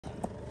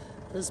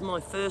This is my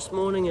first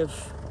morning of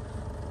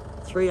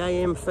 3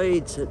 a.m.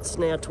 feeds. It's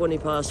now 20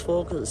 past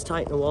 4 because it's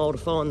taken a while to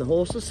find the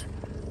horses.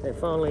 They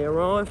finally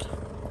arrived.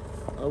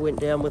 I went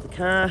down with the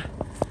car,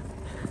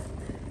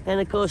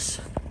 and of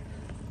course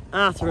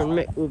Arthur and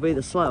Mick will be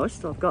the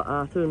slowest. I've got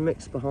Arthur and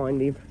Mick's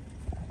behind him.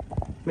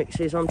 Mick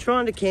says, I'm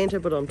trying to canter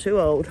but I'm too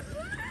old.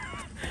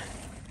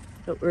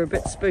 But we're a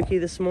bit spooky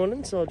this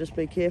morning, so I'll just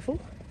be careful.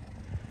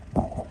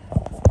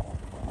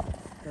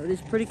 It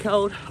is pretty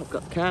cold. I've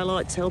got car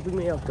lights helping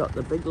me. I've got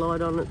the big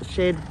light on at the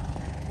shed.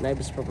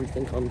 Neighbours probably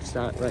think I'm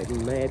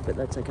raving mad, but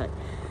that's okay.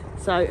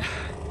 So,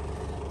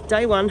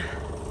 day one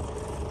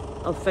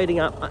of feeding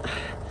up.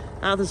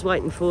 Arthur's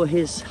waiting for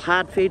his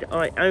hard feed.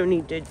 I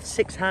only did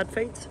 6 hard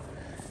feeds.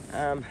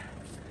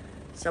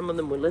 Some of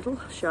them were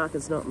little. Shark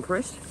is not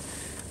impressed.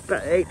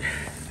 But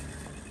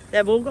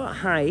they've all got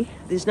hay.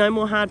 There's no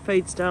more hard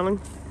feeds,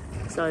 darling.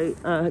 So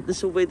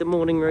this will be the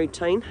morning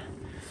routine.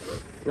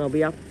 And I'll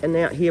be up and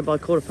out here by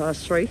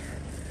 3:15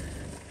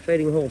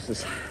 feeding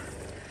horses.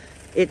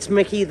 It's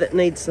Mickey that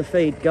needs the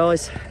feed,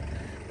 guys.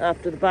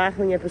 After the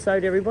barkling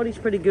episode, everybody's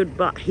pretty good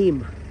but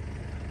him.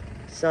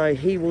 So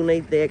he will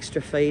need the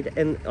extra feed,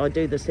 and I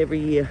do this every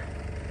year.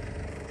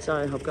 So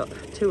I've got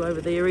 2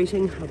 over there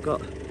eating. I've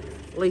got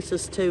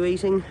Lisa's 2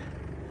 eating.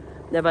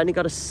 They've only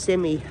got a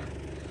semi,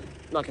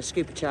 like a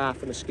scoop of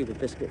chaff and a scoop of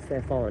biscuits.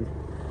 They're fine.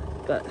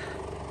 But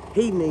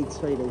he needs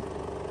feeding.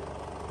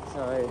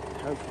 So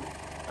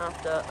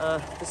after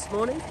this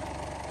morning,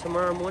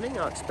 tomorrow morning,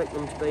 I expect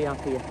them to be up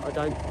here. I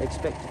don't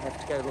expect to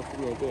have to go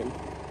looking again.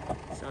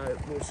 So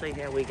we'll see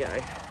how we go.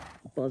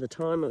 By the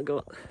time I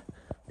got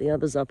the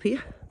others up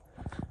here,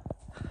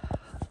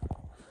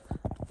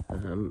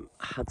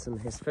 Hudson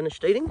has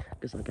finished eating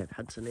because I gave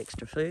Hudson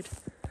extra food.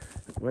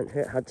 It won't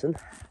hurt Hudson.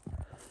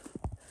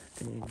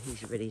 And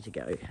he's ready to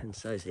go, and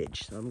so's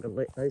Edge. So I'm going to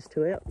let those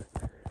 2 out.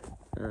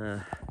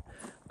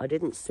 I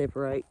didn't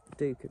separate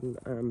Duke and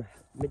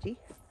Midgie.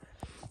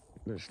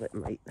 I'll just let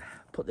them eat.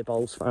 Put their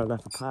bowls far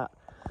enough apart.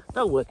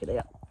 They'll work it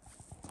out.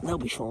 They'll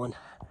be fine.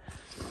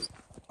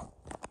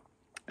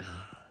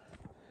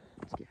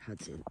 Let's get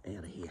Hudson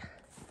out of here.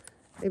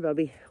 Hey,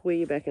 Bubby, where are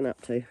you backing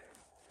up to?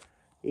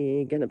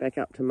 You're going to back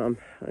up to Mum.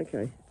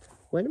 Okay.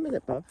 Wait a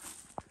minute, Bub.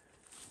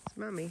 It's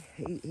Mummy.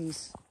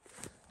 He's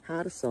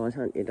hard of sight,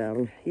 aren't you,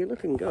 darling? You're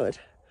looking good.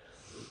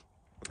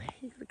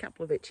 You've got a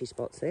couple of itchy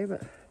spots there,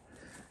 but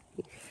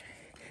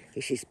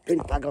she's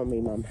been bug on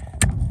me, Mum.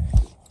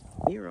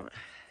 You're right.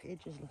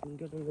 Edge is looking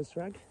good in this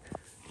rug.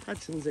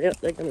 Hudson's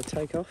out. They're going to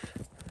take off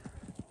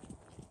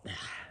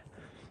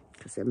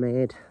because they're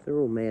mad. They're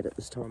all mad at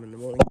this time in the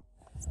morning.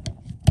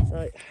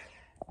 So,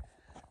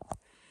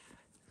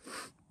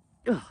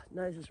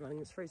 nose is running.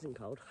 It's freezing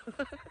cold.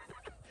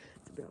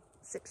 It's about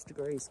 6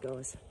 degrees,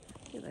 guys.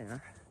 Here they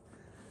are.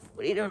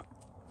 What are you doing?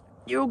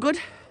 You're all good?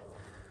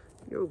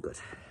 You're all good.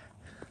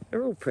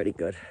 They're all pretty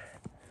good.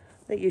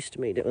 They're used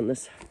to me doing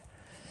this.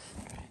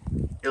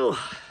 Oh.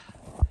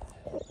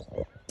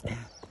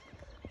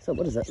 So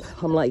what is it?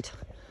 I'm late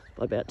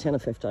by about 10 or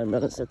 15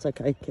 minutes. That's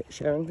okay.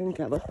 Sharon can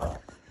cover.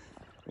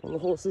 And the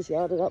horses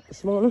yarded up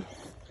this morning.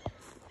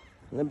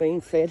 And they're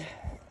being fed.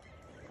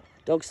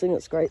 Dogs think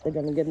it's great. They're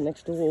going to get an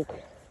extra walk.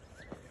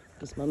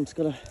 Because Mum's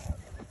got to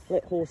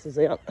let horses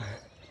out.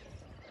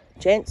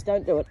 Chance,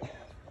 don't do it.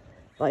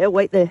 Oh,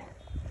 wait there.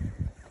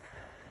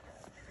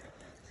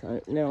 So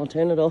now I'll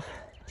turn it off.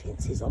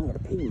 Chance says I'm going to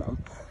pee, Mum.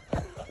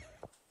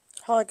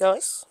 Hi,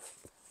 guys.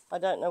 I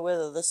don't know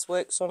whether this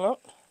works or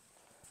not.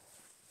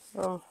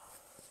 Little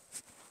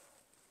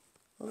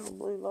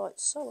blue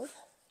light's solid.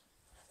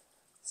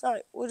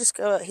 So we'll just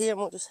go out here and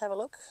we'll just have a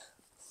look.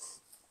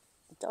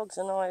 The dogs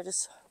and I are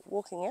just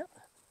walking out.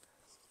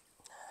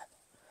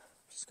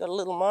 Just got a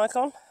little mic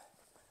on.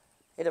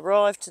 It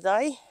arrived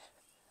today.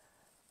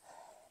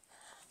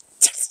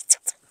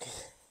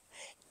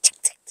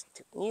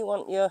 You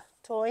want your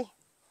toy?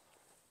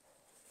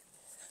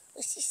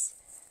 What's this?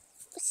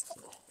 What's that?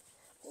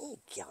 There you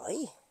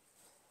go.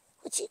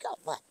 What you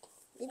got, bud?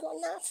 You got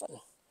nothing.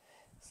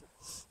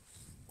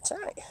 So,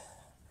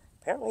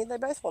 apparently they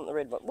both want the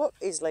red one. What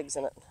is legs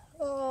in it?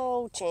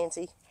 Oh,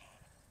 Chansey.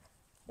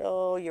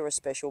 Oh, you're a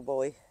special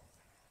boy.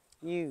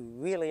 You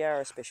really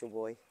are a special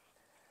boy.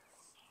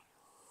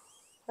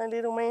 Hey,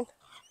 little man.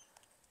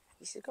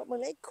 He's got my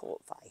leg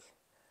caught, Faye.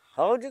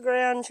 Hold your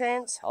ground,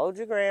 Chance. Hold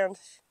your ground.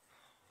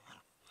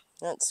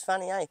 That's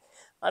funny, eh?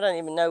 I don't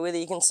even know whether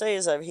you can see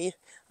us over here.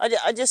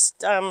 I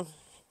just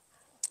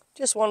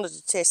wanted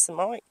to test the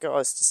mic,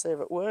 guys, to see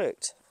if it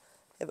worked.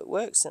 If it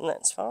works, then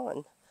that's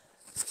fine.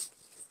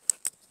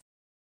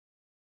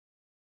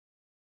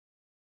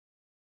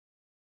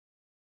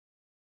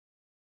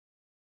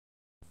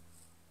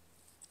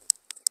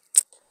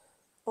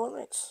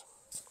 Well,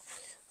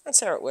 that's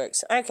how it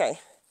works. Okay.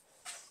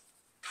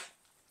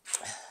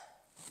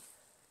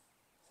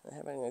 They're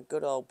having a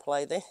good old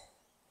play there.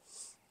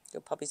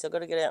 Good puppies. I've got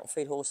to get out and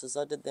feed horses.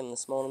 I did them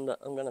this morning, but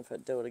I'm going to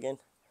do it again.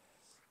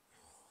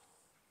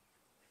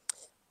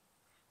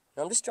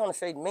 I'm just trying to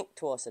feed Mick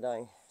twice a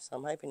day, so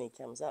I'm hoping he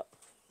comes up.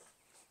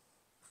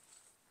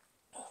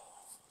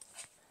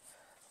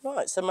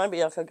 Right, so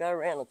maybe I could go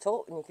around and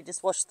talk and you could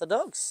just watch the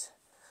dogs.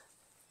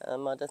 I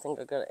don't think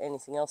I've got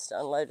anything else to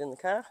unload in the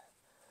car.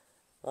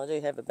 I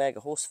do have a bag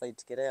of horse feed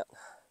to get out.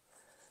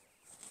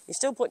 You're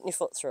still putting your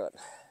foot through it.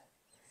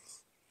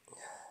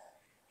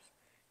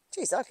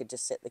 Geez, I could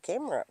just set the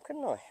camera up,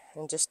 couldn't I?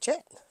 And just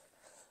chat.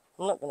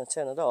 I'm not going to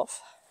turn it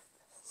off.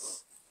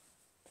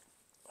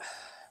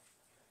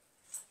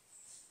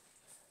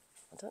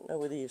 I don't know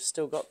whether you've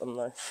still got them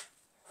though.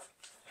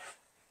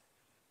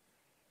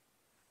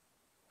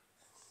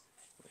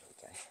 There we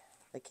go.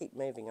 They keep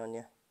moving on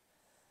you.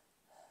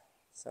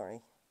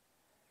 Sorry.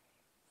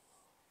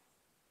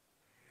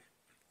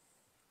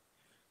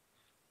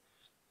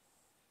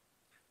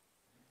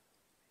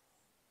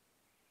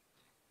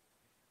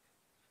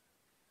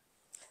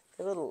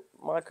 The little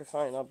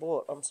microphone I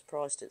bought, I'm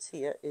surprised it's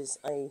here, is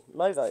a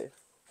Movo.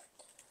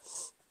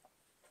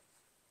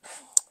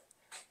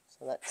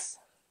 So that's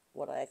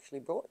what I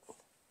actually bought.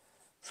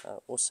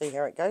 So we'll see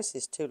how it goes.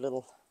 There's two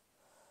little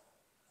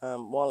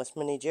wireless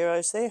mini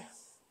gyros there.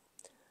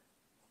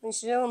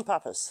 What are you doing,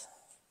 puppers?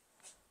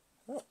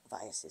 Oh,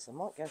 Vaya says, I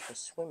might go for a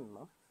swim,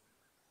 Mum.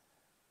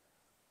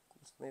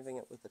 Just moving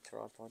it with the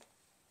tripod.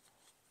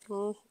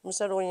 Was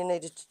that all you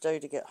needed to do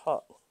to get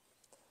hot?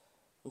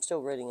 I'm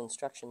still reading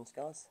instructions,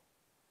 guys.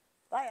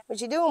 Vaya,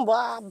 what you doing,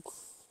 Bob?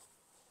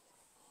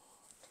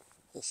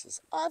 He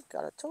says, I've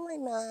got a toy,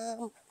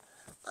 Mum.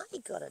 I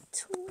got a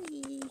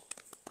toy.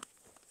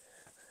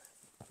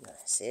 No,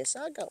 says,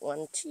 I got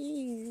one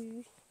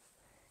too.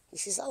 He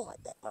says, I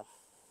like that, Mum.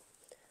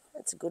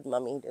 That's a good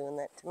mummy doing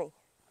that to me.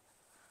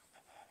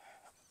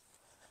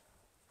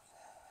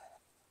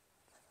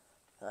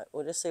 Right,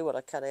 we'll just see what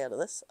I cut out of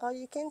this. Oh,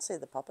 you can see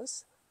the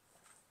puppers.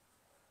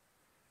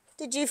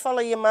 Did you follow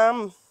your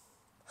mum?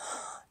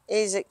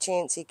 Is it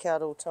Chancy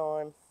cuddle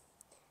time?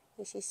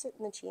 You should sit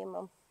in the chair,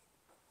 Mum,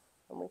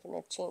 and we can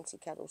have Chancy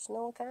cuddles.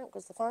 No, I can't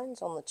because the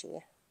phone's on the chair.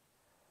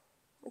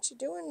 What you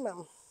doing,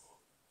 Mum?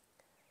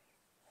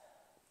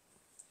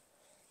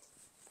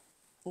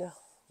 No,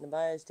 the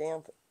bear's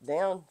down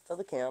for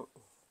the count.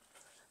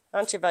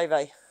 Aren't you,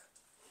 Veve?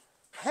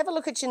 Have a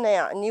look at you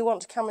now, and you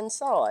want to come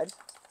inside?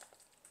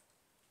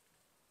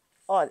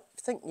 I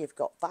think you've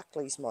got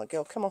Buckley's, my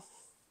girl. Come on.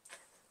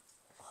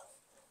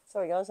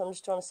 Sorry, guys, I'm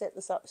just trying to set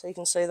this up so you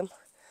can see them.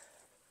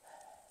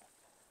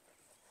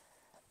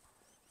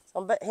 So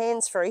I'm a bit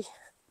hands-free.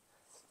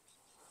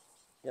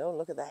 Oh,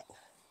 look at that.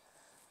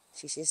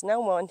 She says, no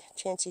one.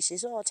 Chancey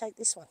says, oh, I'll take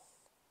this one.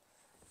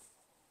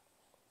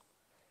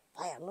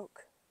 Wow,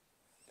 look.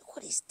 Look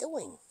what he's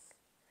doing.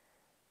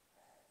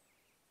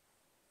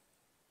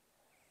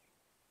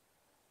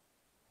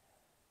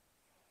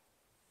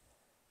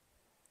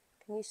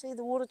 Can you see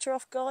the water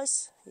trough,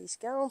 guys? He's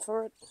going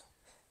for it.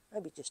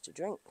 Maybe just a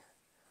drink.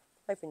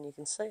 Hoping you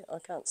can see it. I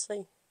can't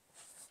see.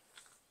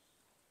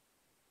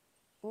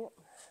 Yep.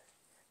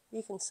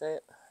 You can see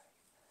it.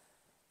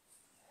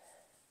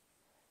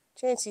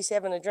 Chancey's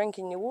having a drink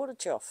in your water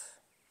trough.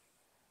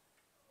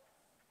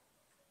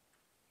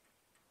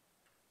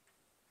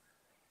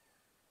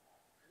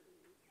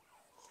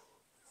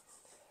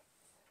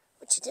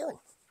 What you doing?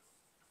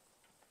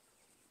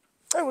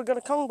 Oh, we've got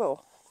a Kong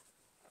ball.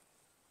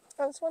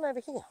 Oh, there's one over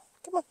here.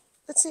 Come on,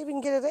 let's see if we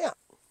can get it out.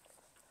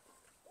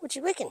 What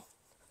you reckon?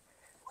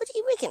 What do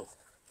you reckon?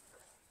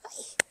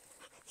 Hey,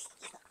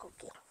 you're a good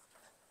girl.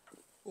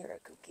 You're a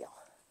good girl.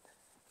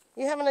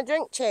 You having a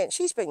drink, Chance?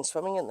 She's been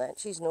swimming in that.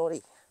 She's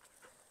naughty.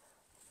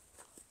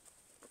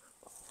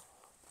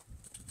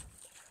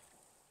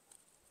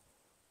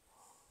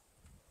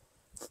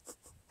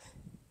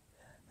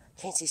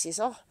 Chancey says,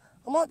 oh,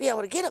 I might be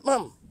able to get it,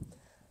 Mum.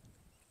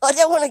 I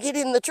don't want to get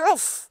in the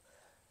trough.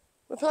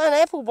 We're playing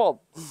apple bob.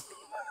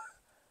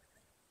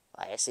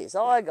 I says,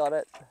 oh, I got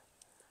it.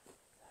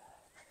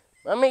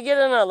 Let me get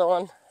another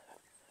one.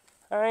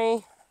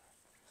 Hurry.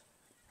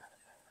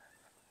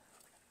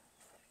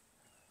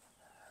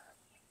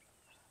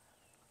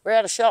 We're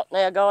out of shot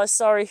now, guys.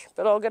 Sorry,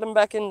 but I'll get them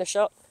back in the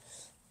shot.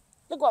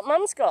 Look what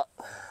Mum's got.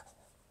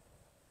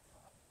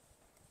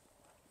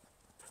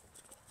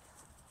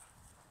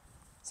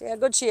 See how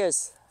good she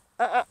is.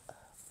 Oh,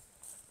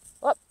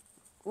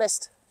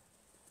 missed.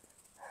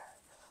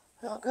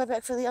 I'll go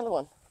back for the other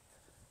one.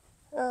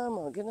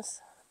 Oh my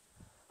goodness.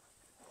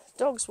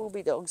 Dogs will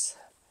be dogs.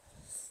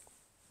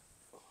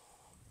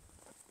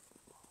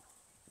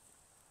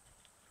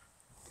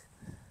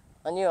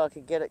 I knew I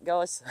could get it,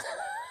 guys.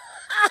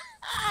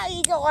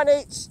 You got one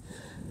each.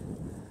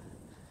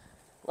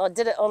 I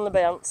did it on the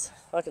bounce.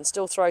 I can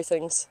still throw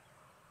things.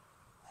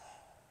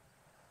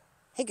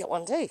 He got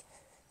one too.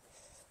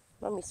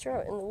 Let me throw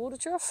it in the water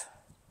trough.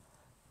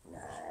 No.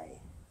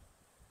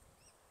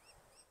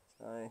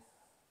 So,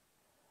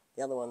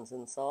 the other one's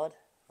inside.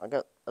 I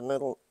got a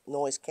little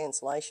noise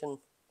cancellation,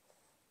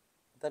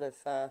 a bit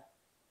of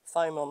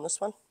foam on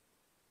this one.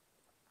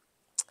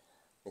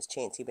 There's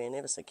Chancey being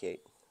ever so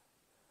cute.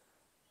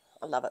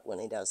 I love it when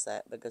he does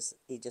that because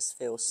he just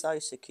feels so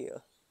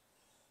secure.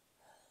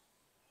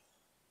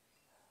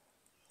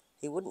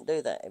 He wouldn't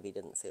do that if he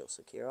didn't feel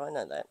secure. I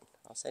know that.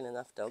 I've seen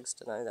enough dogs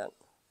to know that.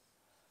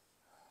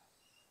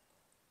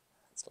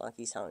 It's like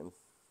he's home.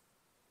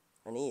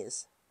 And he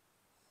is.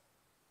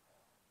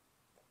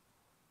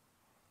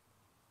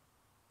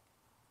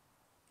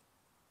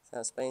 So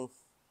it's been,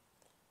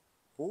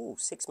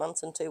 6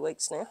 months and 2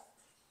 weeks now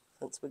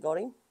since we got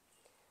him.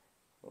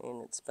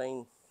 And it's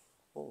been,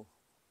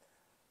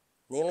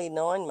 nearly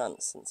 9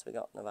 months since we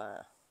got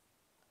Nevaeh.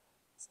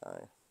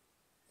 So,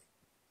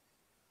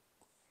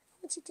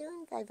 what you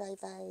doing,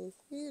 baby?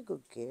 You're a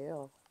good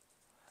girl,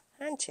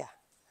 aren't you?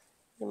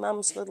 Your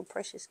mum's little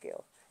precious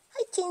girl.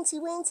 Hey, Chancy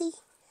Wancy,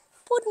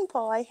 pudding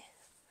pie.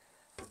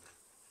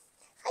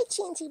 Hey,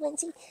 Chancy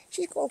Wancy,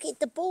 she's going to get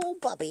the ball,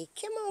 Bubby.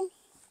 Come on.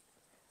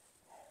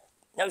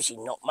 No, she's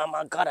not, Mum.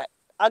 I got it.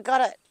 I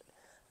got it.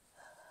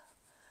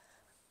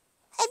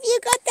 Have you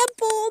got the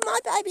ball, my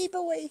baby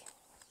boy?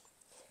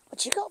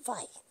 What you got,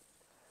 Vi?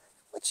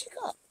 What you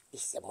got?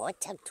 He's my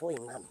tug toy,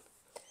 Mum.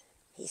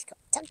 He's got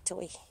tug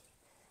toy.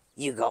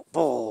 You got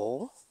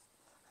ball.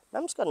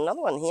 Mum's got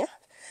another one here.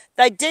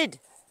 They did.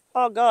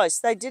 Oh, guys,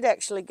 they did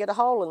actually get a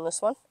hole in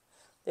this one.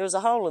 There was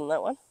a hole in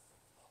that one.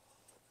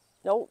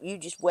 No, you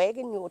just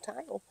wagging your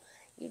tail.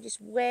 You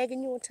just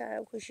wagging your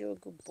tail because you're a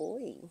good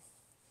boy.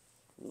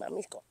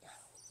 Mummy's got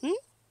you.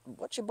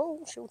 What's your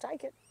ball? She'll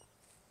take it.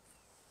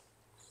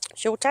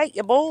 She'll take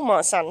your ball,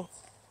 my son.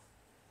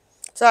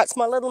 So that's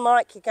my little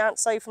mic you can't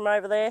see from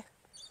over there.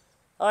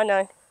 I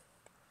know.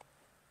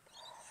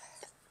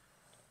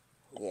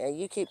 Yeah,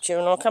 you keep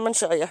chewing. I'll come and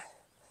show you.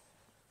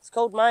 It's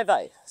called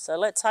Movo, so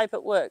let's hope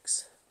it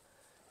works.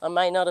 I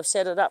may not have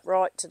set it up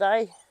right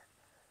today,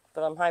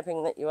 but I'm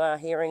hoping that you are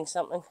hearing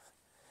something.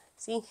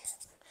 See,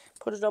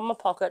 put it on my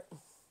pocket.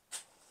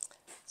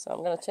 So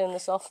I'm going to turn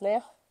this off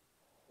now.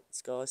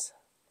 Thanks, guys.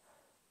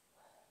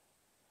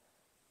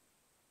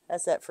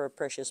 How's that for a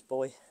precious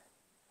boy?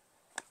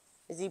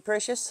 Is he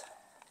precious?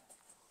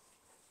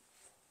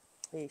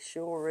 He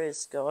sure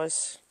is,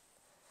 guys.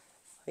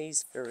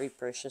 He's very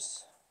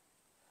precious.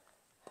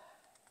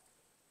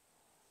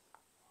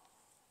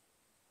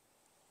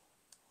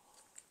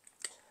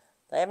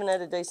 They haven't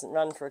had a decent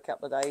run for a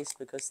couple of days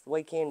because the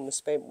weekend was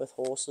spent with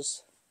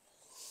horses.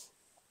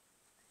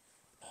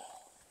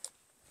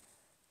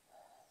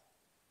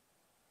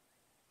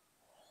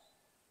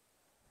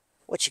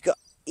 What you got?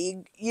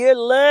 You're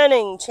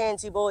learning,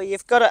 Chancy boy.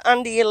 You've got it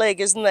under your leg.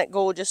 Isn't that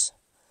gorgeous?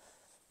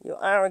 You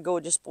are a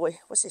gorgeous boy.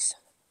 What's this?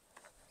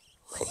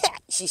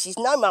 She says,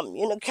 no, Mum,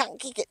 you can't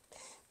kick it.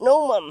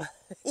 No, Mum.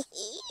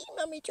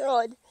 Mummy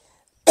tried.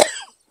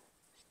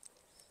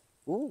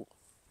 Ooh.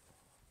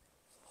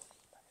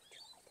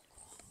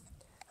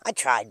 I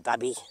tried,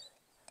 Bubby.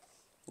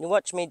 You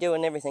watch me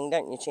doing everything,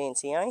 don't you,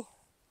 Chancy, eh?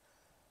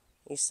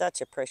 You're such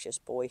a precious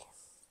boy.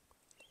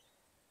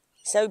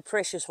 So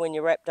precious when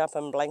you're wrapped up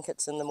in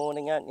blankets in the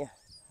morning, aren't you?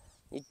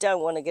 You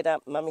don't want to get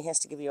up. Mummy has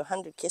to give you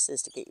 100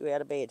 kisses to get you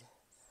out of bed.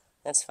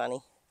 That's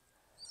funny.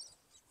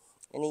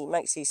 And he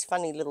makes these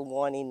funny little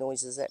whiny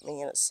noises at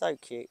me, and it's so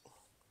cute.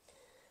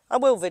 I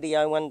will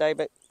video one day,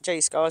 but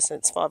geez, guys,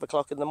 it's 5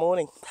 o'clock in the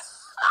morning.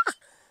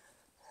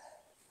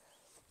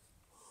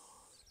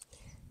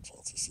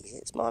 Chancy says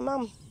it's my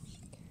mum.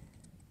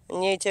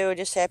 And you two are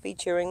just happy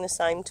chewing the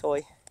same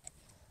toy.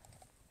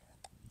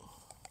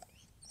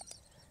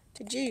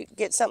 Did you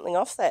get something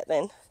off that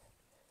then?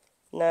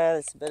 No,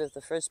 that's a bit of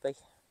the frisbee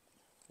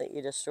that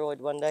you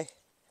destroyed one day.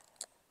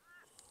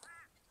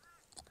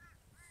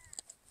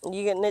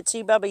 You getting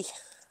itchy, Bubby?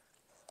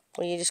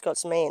 Or you just got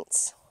some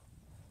ants?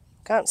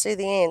 Can't see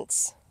the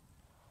ants.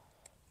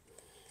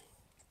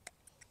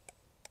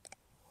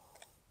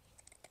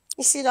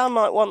 You said I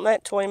might want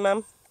that toy,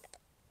 Mum.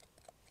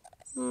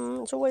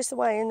 It's always the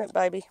way, isn't it,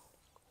 baby?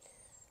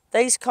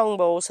 These Kong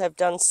balls have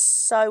done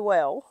so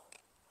well,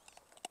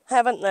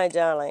 haven't they,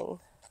 darling?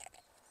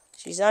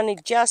 She's only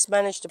just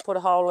managed to put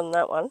a hole in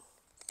that one.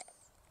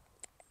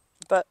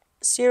 But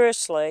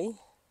seriously,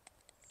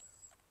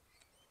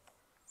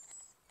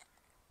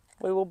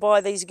 we will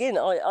buy these again.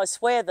 I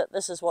swear that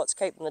this is what's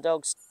keeping the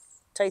dog's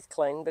teeth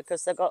clean,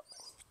 because they've got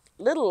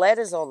little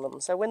ladders on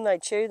them. So when they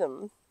chew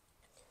them,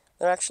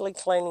 they're actually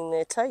cleaning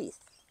their teeth.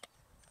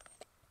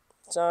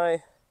 So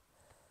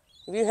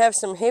if you have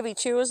some heavy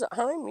chewers at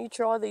home, you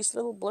try these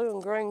little blue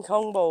and green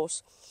Kong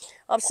balls.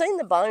 I've seen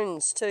the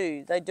bones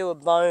too. They do a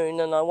bone,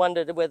 and I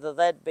wondered whether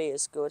that'd be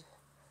as good.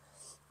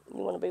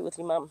 You want to be with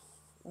your mum.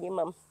 Your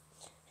mum.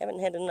 Haven't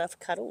had enough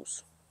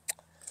cuddles.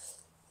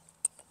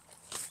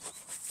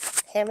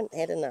 Haven't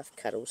had enough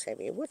cuddles, have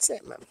you? What's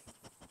that, Mum?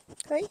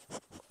 Hey?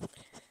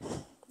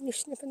 You're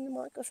sniffing the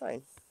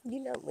microphone.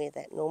 You don't wear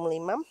that normally,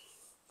 Mum.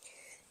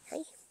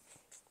 Hey?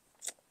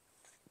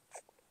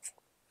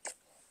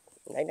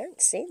 They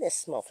don't see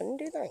this often,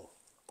 do they?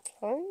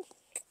 Huh?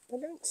 They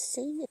don't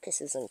see your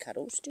kisses and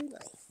cuddles, do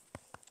they?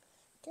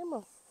 Come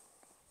on.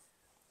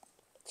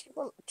 Do you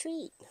want a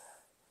treat?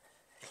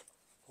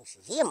 He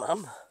says, yeah,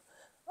 Mum.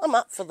 I'm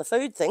up for the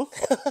food thing.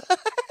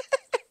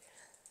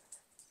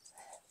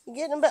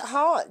 You're getting a bit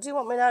hot. Do you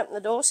want me to open the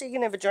door so you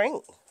can have a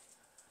drink?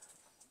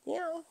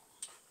 Yeah.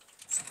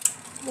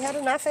 You had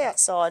enough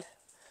outside.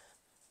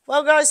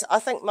 Well, guys, I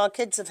think my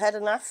kids have had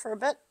enough for a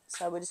bit,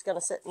 so we're just going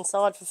to sit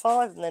inside for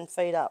 5 and then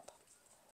feed up.